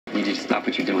I need you to stop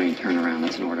what you're doing and turn around.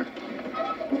 That's an order.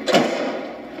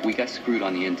 We got screwed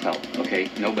on the intel, okay?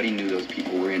 Nobody knew those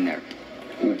people were in there.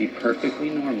 It would be perfectly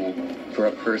normal for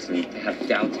a person to have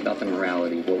doubts about the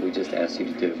morality of what we just asked you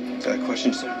to do. Is that a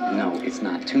question, sir? No, it's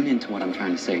not. Tune into what I'm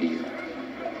trying to say to you.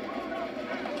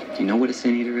 Do you know what a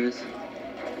sin eater is?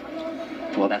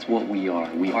 Well, that's what we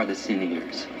are. We are the sin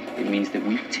eaters. It means that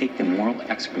we take the moral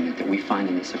excrement that we find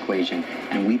in this equation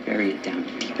and we bury it down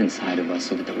deep inside of us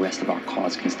so that the rest of our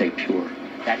cause can stay pure.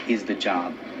 That is the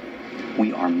job.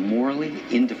 We are morally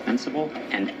indefensible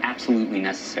and absolutely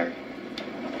necessary.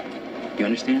 You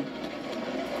understand?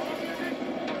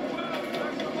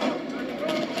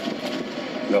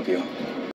 Love you.